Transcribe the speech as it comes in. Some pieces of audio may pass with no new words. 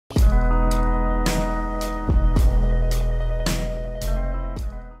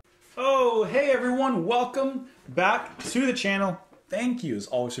Hey everyone, welcome back to the channel. Thank you as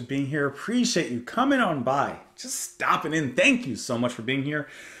always for being here. Appreciate you coming on by, just stopping in. Thank you so much for being here.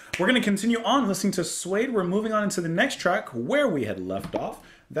 We're going to continue on listening to Suede. We're moving on into the next track where we had left off.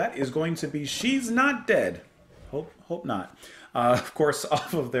 That is going to be She's Not Dead. Hope not. Of course,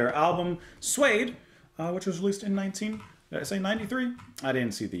 off of their album Suede, which was released in did I say 93? I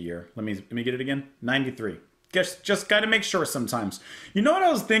didn't see the year. Let me get it again. 93. Just got to make sure sometimes. You know what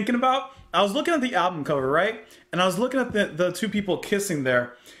I was thinking about? I was looking at the album cover, right? And I was looking at the two people kissing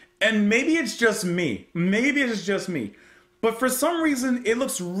there. And maybe it's just me. Maybe it's just me. But for some reason, it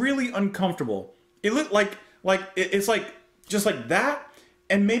looks really uncomfortable. It looked it's like just like that.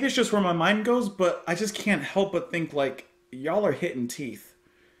 And maybe it's just where my mind goes, but I just can't help but think like, y'all are hitting teeth.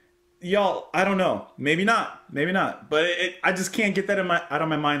 Y'all, I don't know. Maybe not. Maybe not. But I just can't get that out of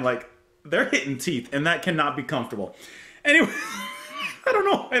my mind. Like, they're hitting teeth, and that cannot be comfortable. Anyway, I don't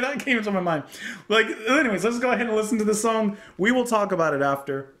know why that came into my mind. Like, anyways, let's go ahead and listen to the song. We will talk about it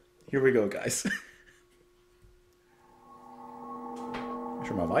after. Here we go, guys. Make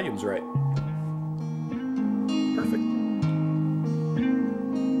sure my volume's right. Perfect.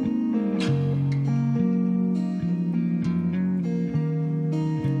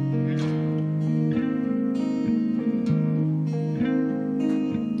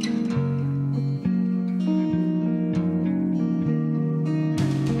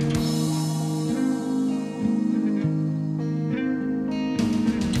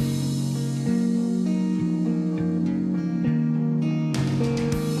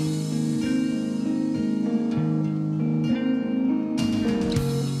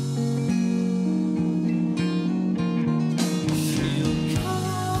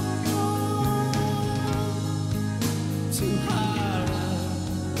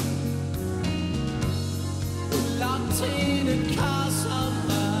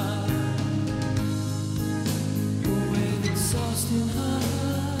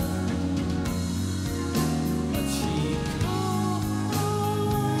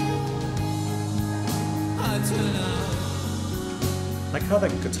 Like how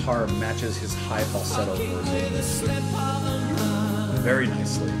that guitar matches his high falsetto version very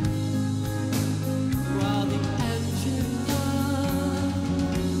nicely.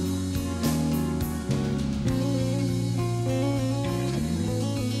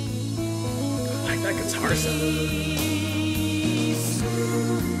 I like that guitar sound.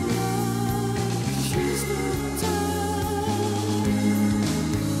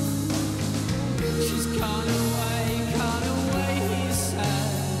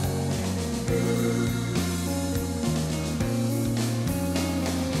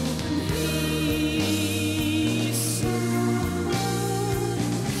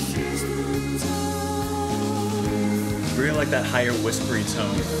 Really like that higher whispery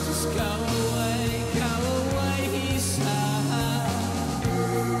tone.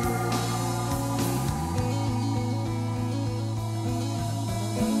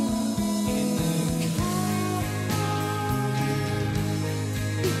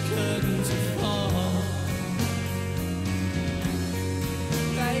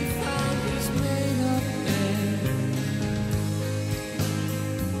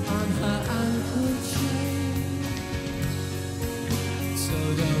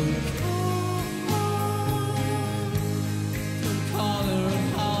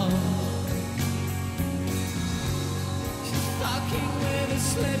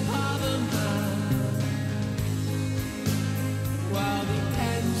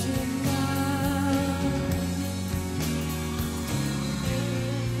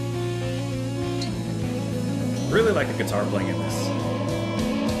 Really like the guitar playing in this.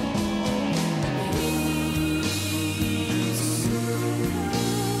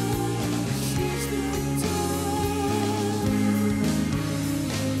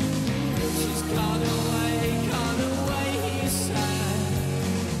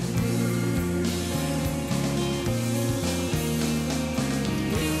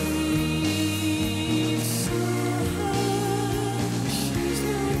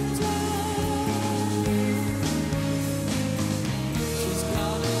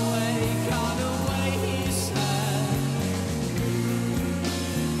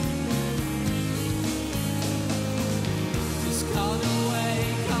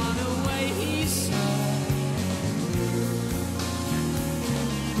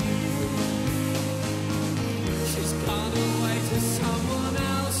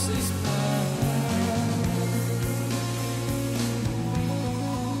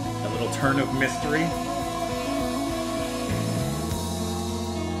 Turn of mystery.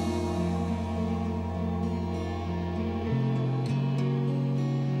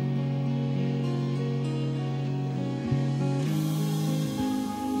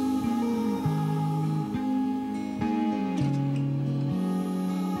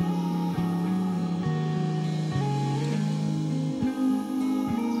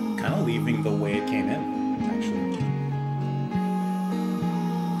 liking the way it came in, actually.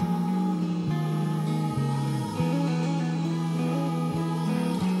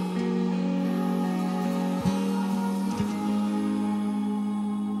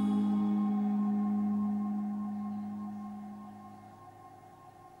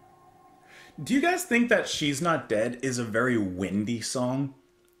 Do you guys think that She's Not Dead is a very windy song?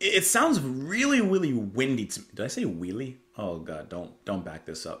 It sounds really, really windy to me. Did I say wheelie? Oh god, don't back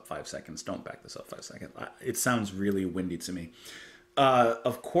this up 5 seconds. Don't back this up 5 seconds. It sounds really windy to me.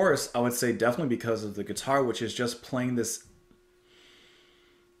 Of course, I would say definitely because of the guitar, which is just playing this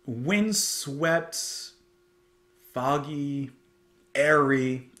windswept, foggy,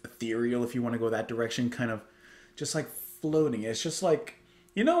 airy, ethereal, if you want to go that direction, kind of just like floating. It's just like,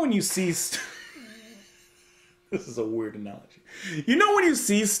 you know when you see... this is a weird analogy. You know when you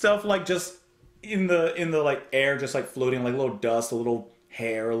see stuff like just in the like air, just like floating, like a little dust, a little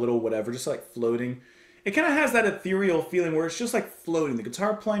hair, a little whatever, just like floating. It kind of has that ethereal feeling where it's just like floating. The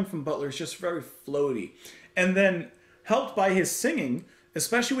guitar playing from Butler is just very floaty. And then helped by his singing,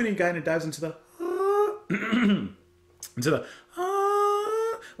 especially when he kind of dives into the into the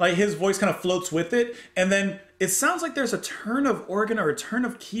like his voice kind of floats with it, and then it sounds like there's a turn of organ or a turn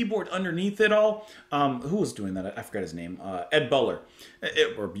of keyboard underneath it all. Who was doing that? I forgot his name. Ed Buller,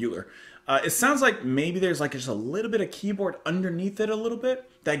 or Bueller. It sounds like maybe there's like just a little bit of keyboard underneath it a little bit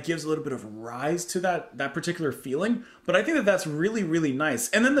that gives a little bit of rise to that particular feeling. But I think that that's really, really nice.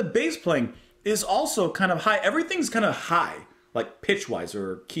 And then the bass playing is also kind of high. Everything's kind of high, like pitch-wise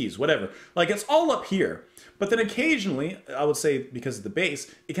or keys, whatever. Like it's all up here. But then occasionally, I would say because of the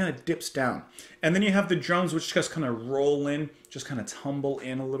bass, it kind of dips down. And then you have the drums, which just kind of roll in, just kind of tumble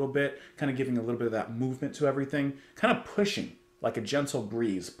in a little bit, kind of giving a little bit of that movement to everything, kind of pushing, like a gentle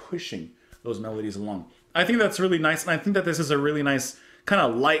breeze, pushing those melodies along. I think that's really nice, and I think that this is a really nice kind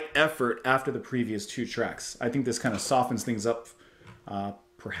of light effort after the previous two tracks. I think this kind of softens things up,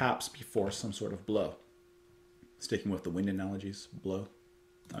 perhaps before some sort of blow. Sticking with the wind analogies, blow.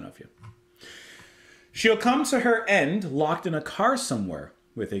 I don't know if you... She'll come to her end locked in a car somewhere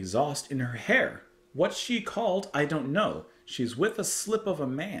with exhaust in her hair. What she called, I don't know. She's with a slip of a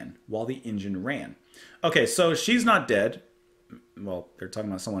man while the engine ran. Okay, so she's not dead. Well, they're talking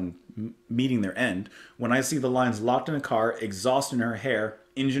about someone meeting their end. When I see the lines locked in a car, exhaust in her hair,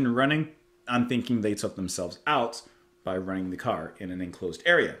 engine running, I'm thinking they took themselves out by running the car in an enclosed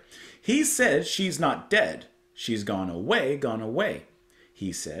area. He said she's not dead. She's gone away, gone away.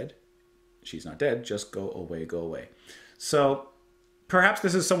 He said... she's not dead, just go away, go away. So perhaps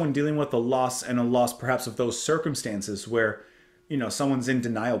this is someone dealing with a loss, and a loss perhaps of those circumstances where, you know, someone's in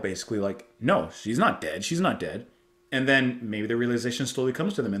denial basically, like, no, she's not dead, she's not dead. And then maybe the realization slowly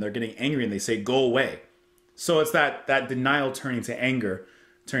comes to them and they're getting angry and they say, go away. So it's that denial turning to anger,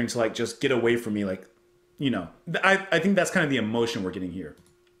 turning to like, just get away from me, like, you know. I think that's kind of the emotion we're getting here.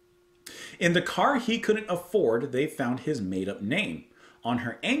 In the car he couldn't afford, they found his made-up name on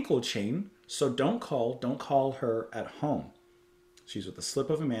her ankle chain, so don't call her at home. She's with the slip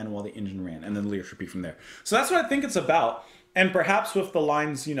of a man while the engine ran. And then the lyrics repeat from there. So that's what I think it's about. And perhaps with the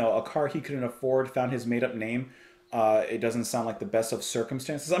lines, you know, a car he couldn't afford, found his made up name. It doesn't sound like the best of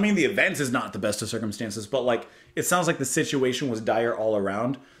circumstances. I mean, the events is not the best of circumstances, but like, it sounds like the situation was dire all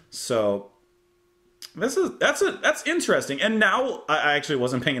around. So that's interesting. And now I actually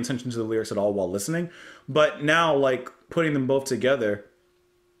wasn't paying attention to the lyrics at all while listening, but now like putting them both together,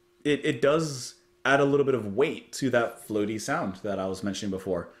 it does add a little bit of weight to that floaty sound that I was mentioning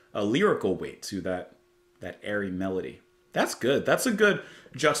before. A lyrical weight to that airy melody. That's good. That's a good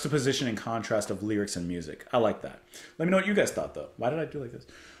juxtaposition and contrast of lyrics and music. I like that. Let me know what you guys thought, though. Why did I do like this?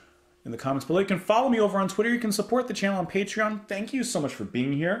 In the comments below. You can follow me over on Twitter. You can support the channel on Patreon. Thank you so much for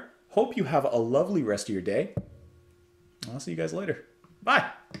being here. Hope you have a lovely rest of your day. I'll see you guys later. Bye.